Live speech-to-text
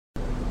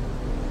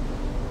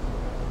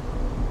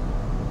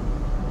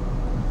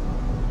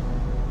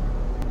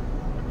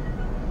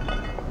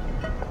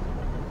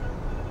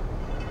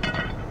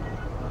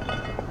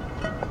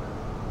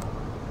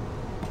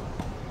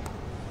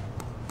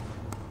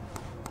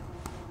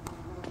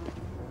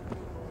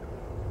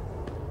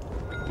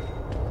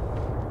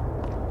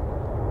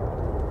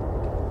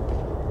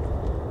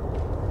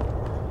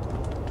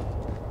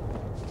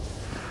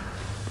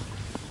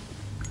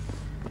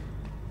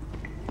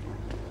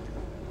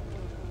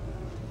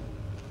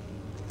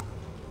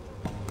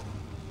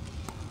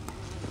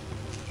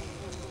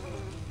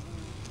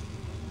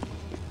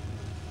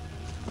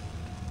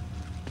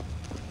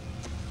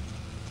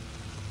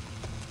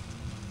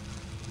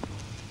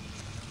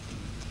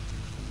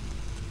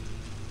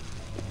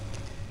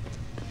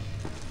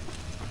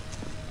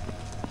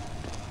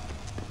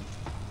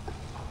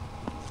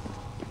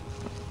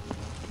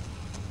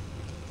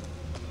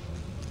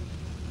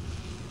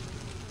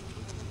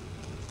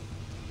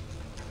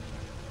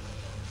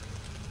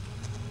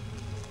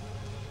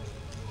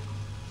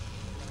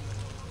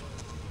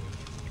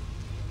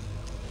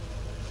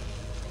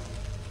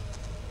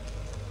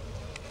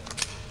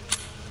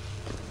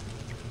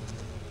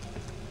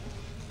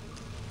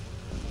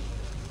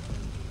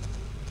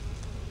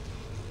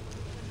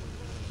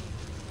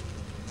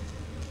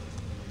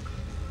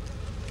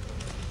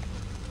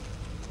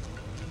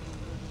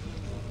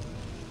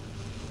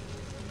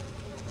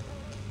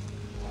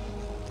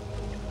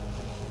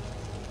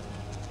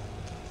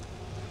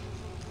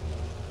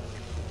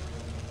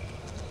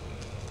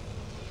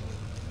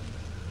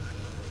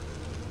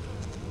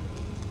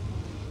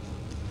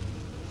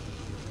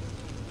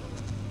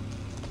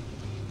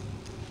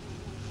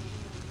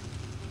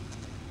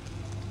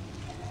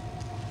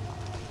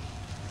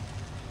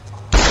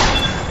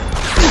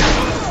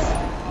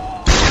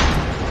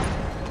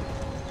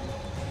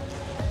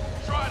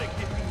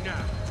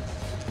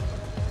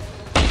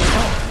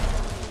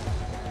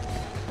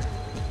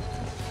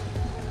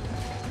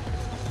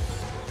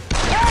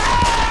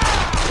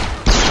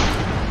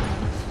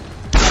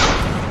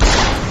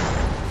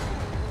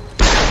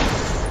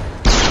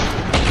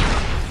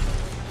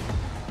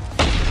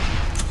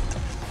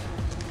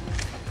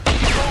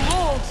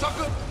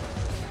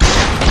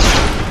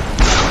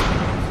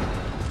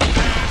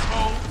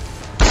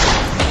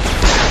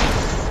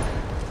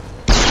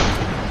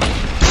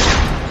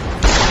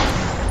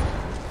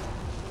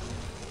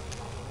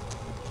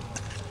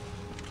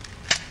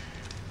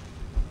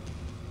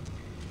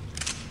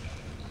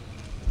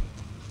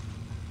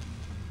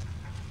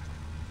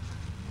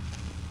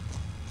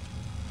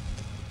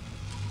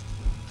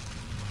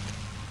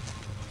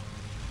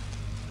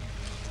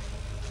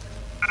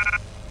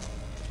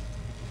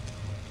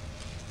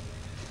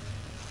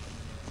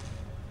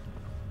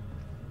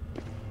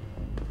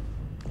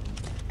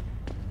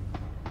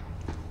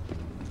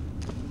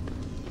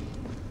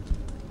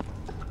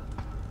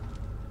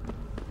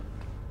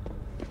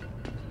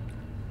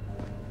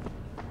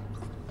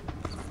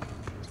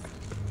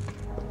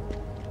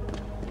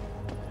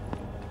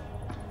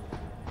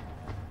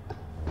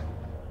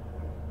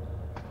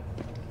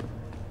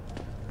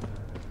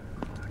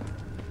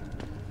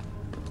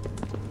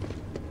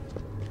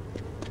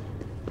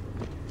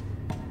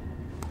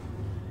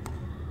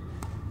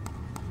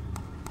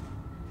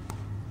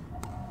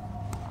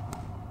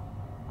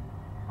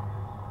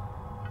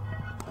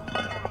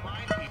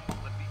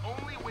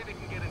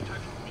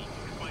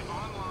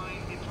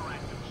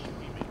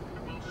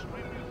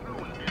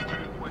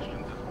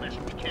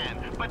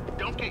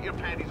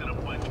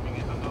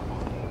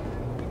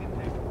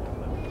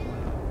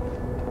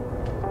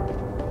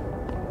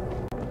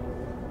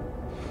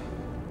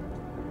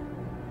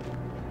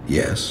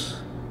Yes.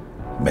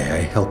 May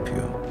I help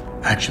you?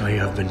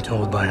 Actually, I've been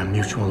told by a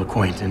mutual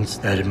acquaintance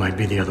that it might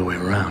be the other way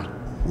around.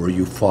 Were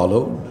you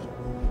followed?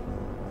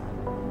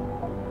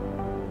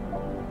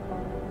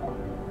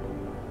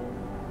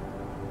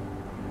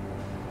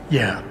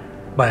 Yeah,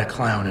 by a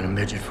clown and a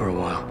midget for a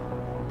while.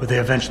 But they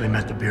eventually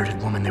met the bearded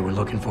woman they were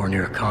looking for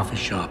near a coffee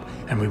shop,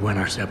 and we went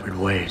our separate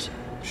ways.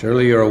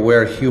 Surely you're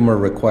aware humor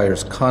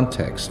requires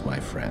context,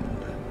 my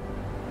friend.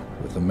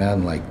 With a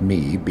man like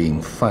me,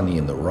 being funny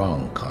in the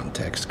wrong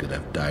context could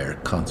have dire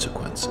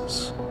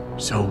consequences.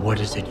 So what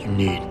is it you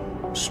need?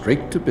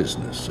 Straight to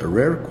business, a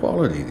rare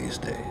quality these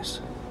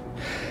days.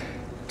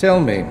 Tell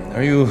me,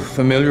 are you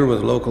familiar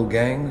with local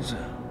gangs?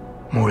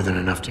 More than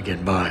enough to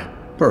get by.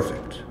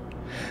 Perfect.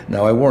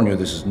 Now, I warn you,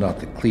 this is not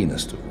the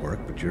cleanest of work,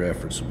 but your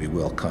efforts will be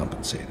well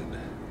compensated.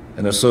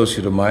 An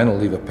associate of mine will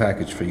leave a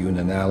package for you in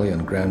an alley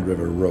on Grand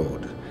River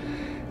Road.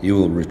 You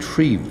will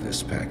retrieve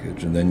this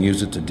package and then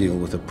use it to deal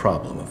with a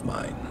problem of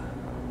mine.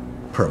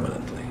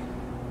 Permanently.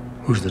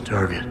 Who's the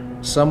target?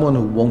 Someone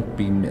who won't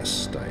be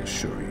missed, I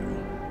assure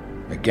you.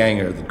 A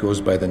ganger that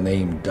goes by the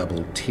name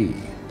Double T.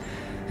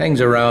 Hangs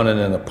around in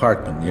an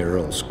apartment near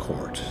Earl's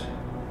Court.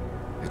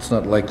 It's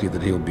not likely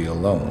that he'll be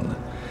alone.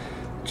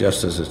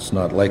 Just as it's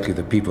not likely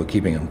the people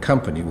keeping him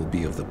company will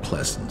be of the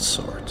pleasant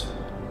sort.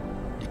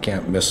 You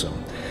can't miss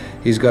him.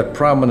 He's got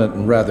prominent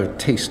and rather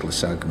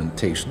tasteless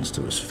augmentations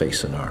to his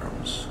face and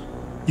arms.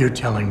 You're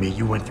telling me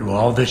you went through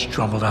all this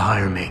trouble to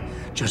hire me,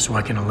 just so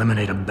I can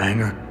eliminate a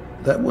banger?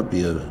 That would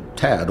be a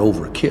tad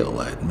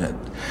overkill, I admit.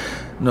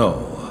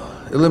 No,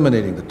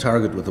 eliminating the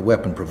target with the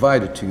weapon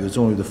provided to you is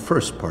only the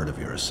first part of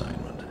your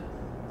assignment.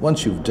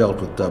 Once you've dealt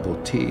with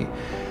Double T,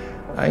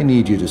 I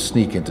need you to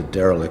sneak into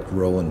Derelict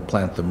Row and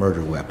plant the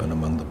murder weapon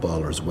among the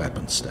Baller's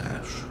weapon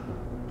stash.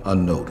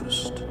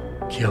 Unnoticed.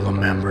 Kill a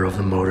member of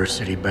the Motor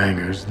City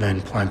Bangers,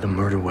 then plant the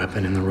murder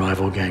weapon in the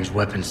rival gang's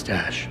weapon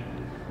stash.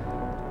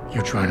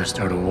 You're trying to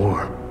start a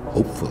war.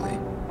 Hopefully.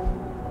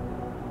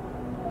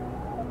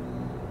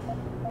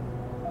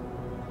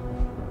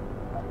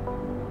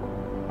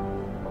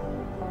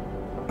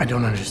 I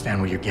don't understand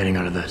what you're getting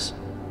out of this.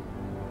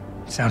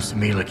 It sounds to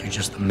me like you're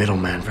just the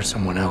middleman for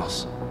someone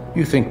else.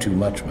 You think too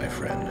much, my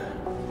friend.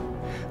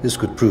 This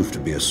could prove to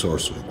be a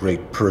source of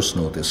great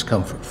personal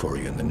discomfort for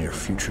you in the near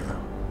future.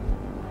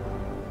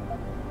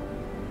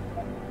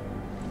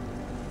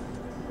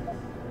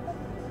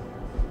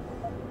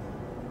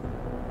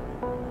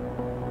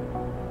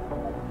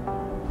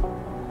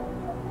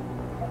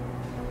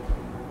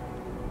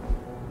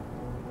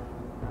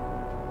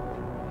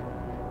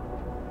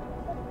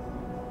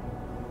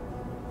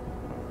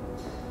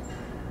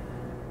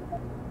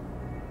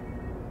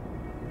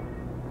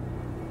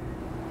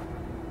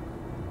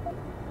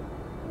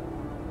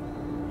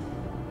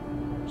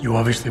 You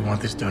obviously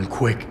want this done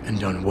quick and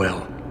done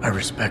well. I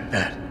respect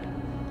that.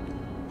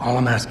 All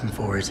I'm asking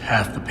for is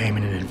half the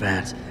payment in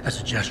advance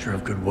as a gesture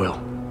of goodwill.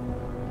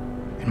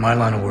 In my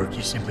line of work,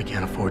 you simply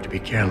can't afford to be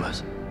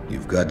careless.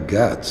 You've got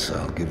guts,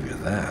 I'll give you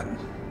that.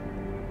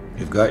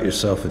 You've got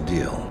yourself a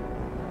deal.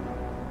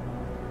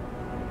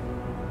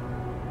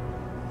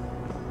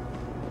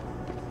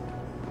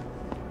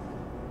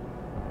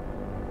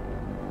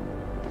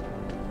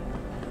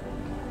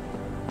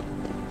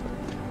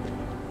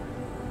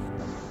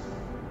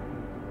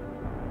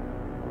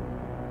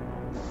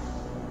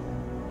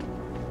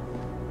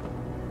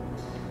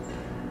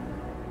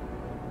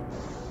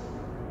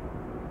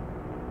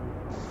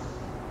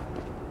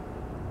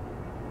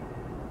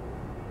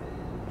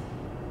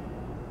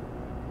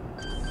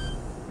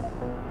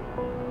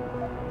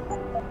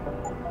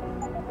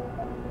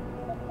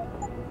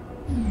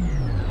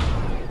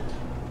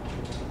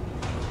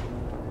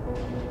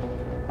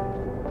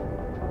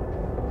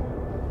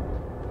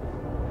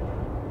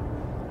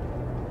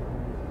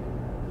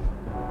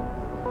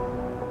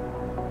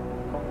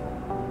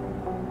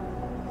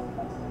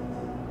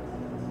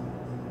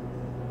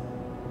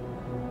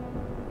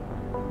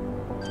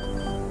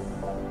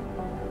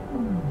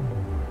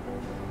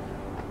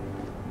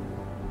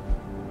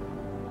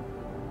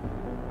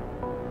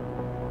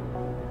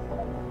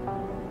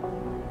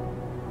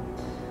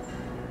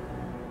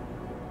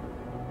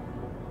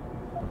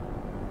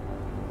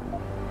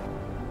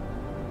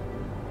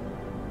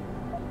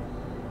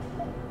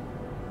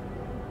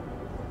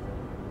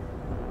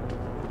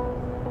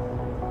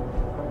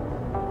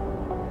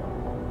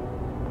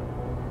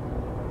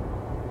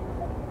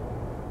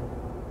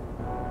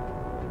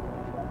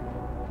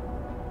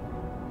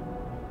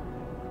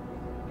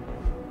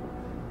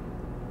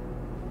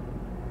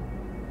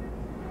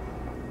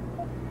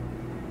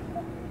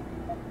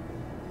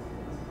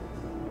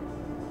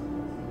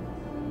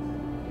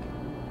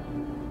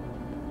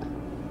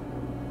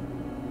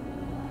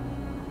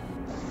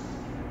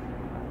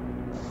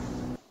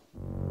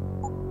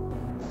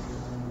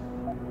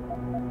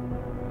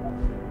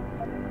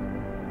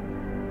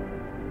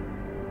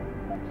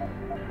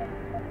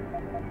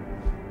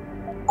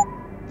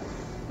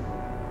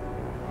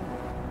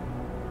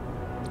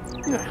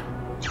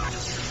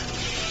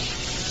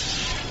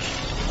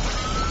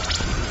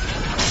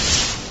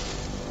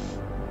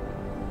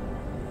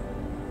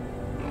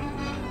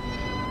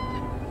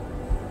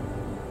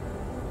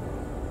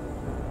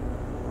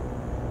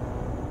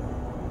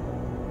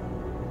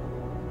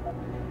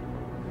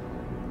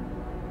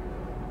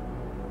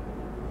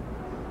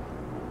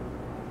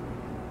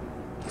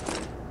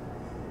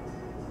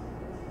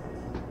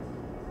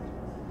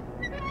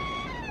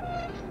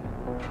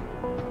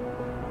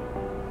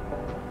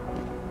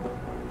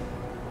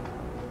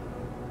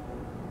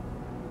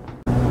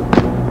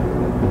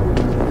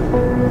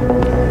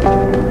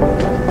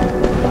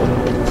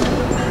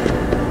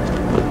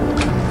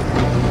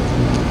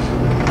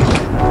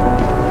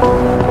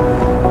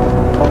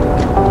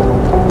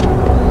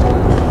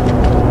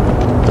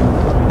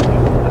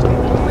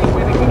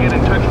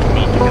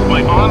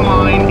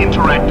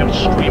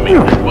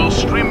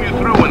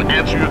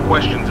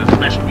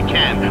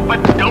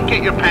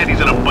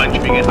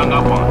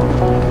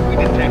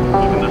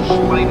 the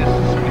slightest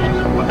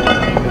suspicious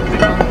fluctuation in the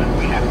signal,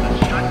 we have to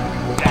shut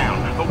down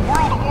the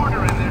world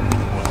order and their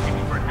people. Could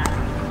be for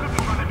hackers, could be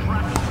for the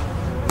trackers.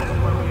 That's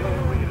why we have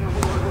to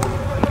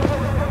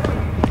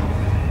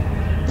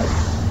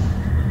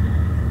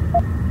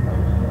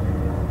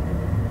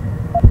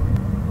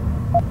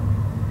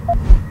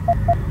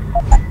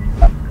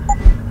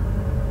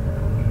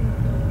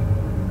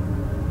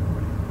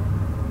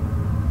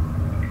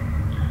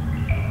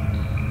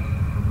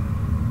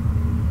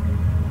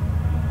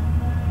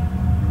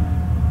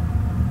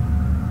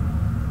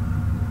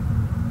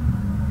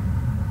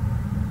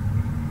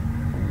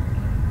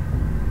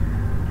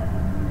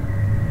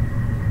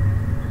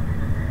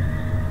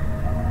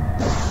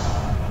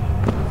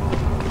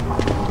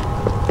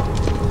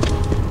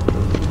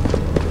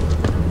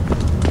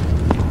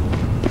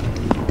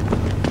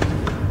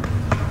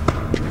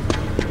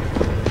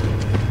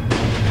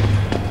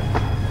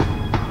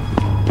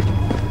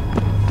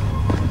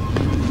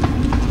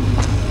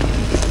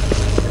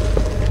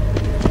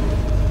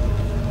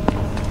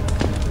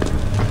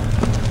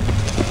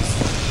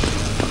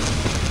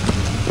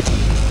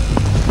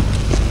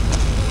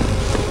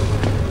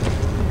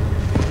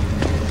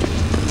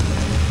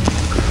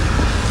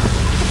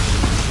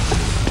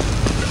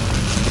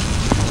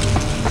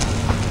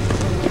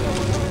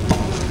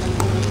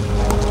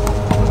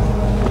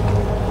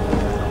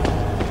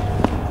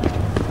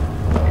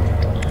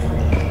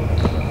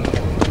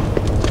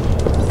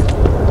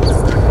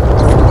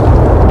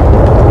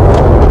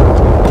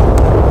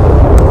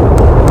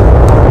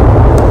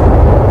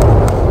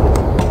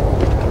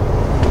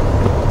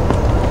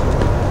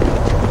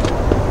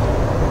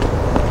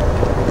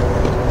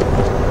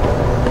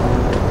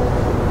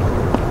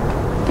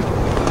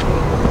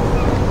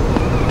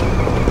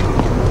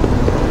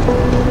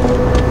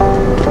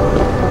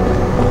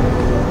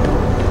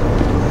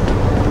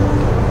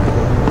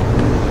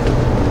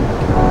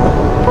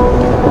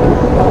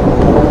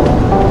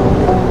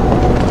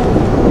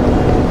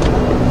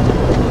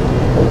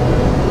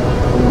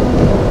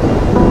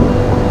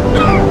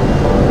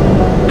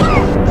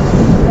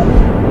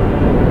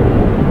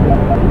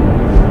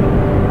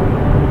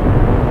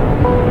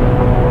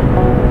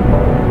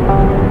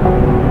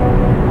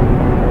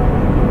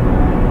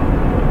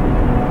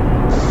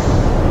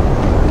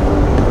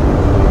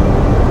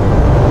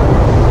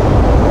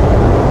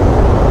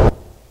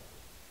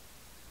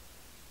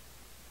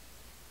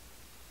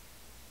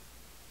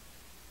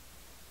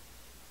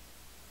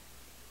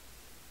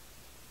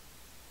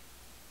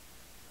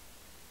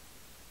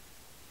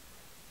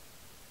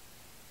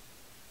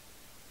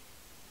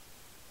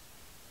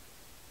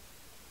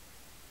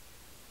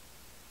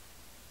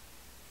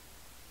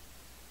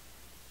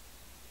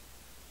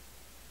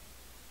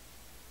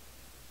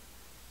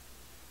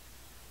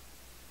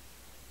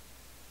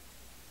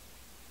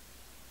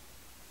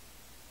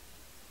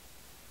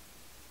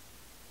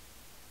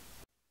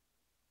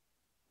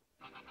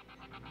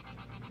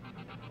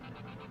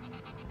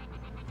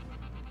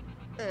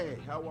Hey,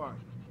 how are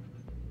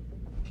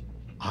you?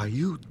 Are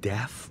you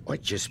deaf or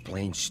just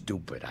plain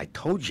stupid? I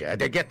told you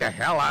to get the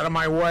hell out of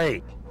my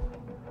way.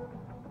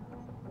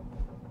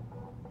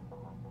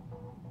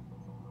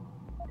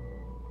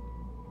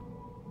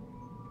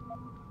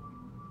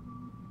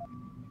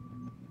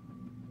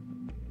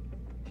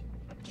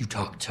 You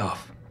talk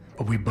tough,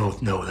 but we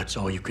both know that's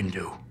all you can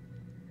do.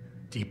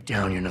 Deep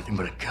down, you're nothing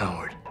but a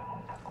coward.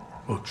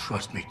 Oh,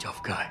 trust me,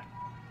 tough guy.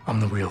 I'm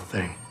the real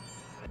thing.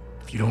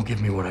 If you don't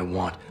give me what I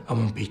want, I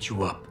won't beat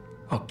you up.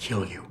 I'll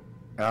kill you.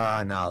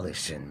 Now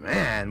listen,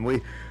 man.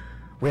 We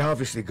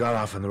obviously got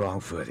off on the wrong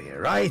foot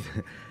here, right?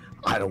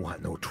 I don't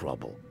want no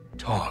trouble.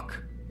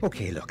 Talk.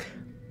 Okay, look.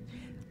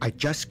 I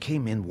just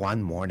came in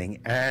one morning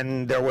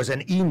and there was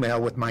an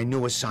email with my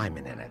new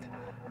assignment in it.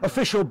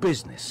 Official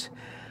business.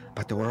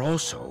 But there were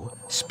also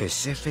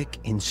specific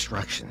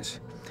instructions.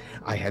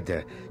 I had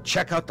to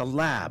check out the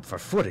lab for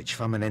footage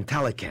from an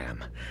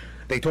IntelliCam.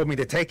 They told me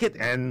to take it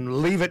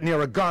and leave it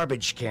near a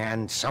garbage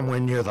can somewhere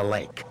near the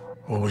lake.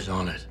 What was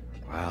on it?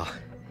 Well,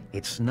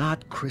 it's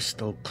not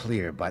crystal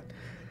clear, but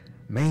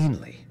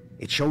mainly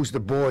it shows the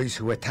boys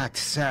who attacked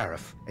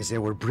Seraph as they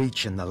were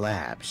breaching the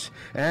labs.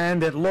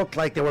 And it looked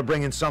like they were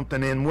bringing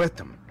something in with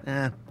them.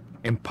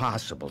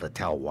 Impossible to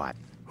tell what.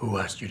 Who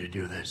asked you to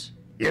do this?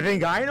 You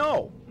think I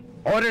know?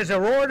 Orders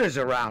are orders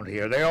around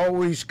here. They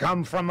always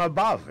come from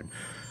above. And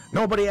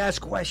nobody asks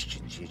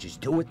questions. You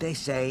just do what they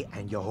say,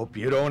 and you hope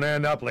you don't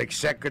end up like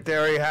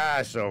Secretary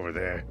Haas over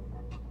there.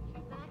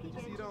 See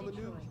it on the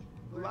news?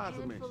 A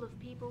handful of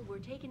people were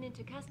taken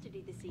into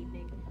custody this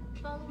evening,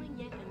 following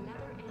yet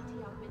another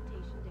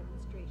anti-augmentation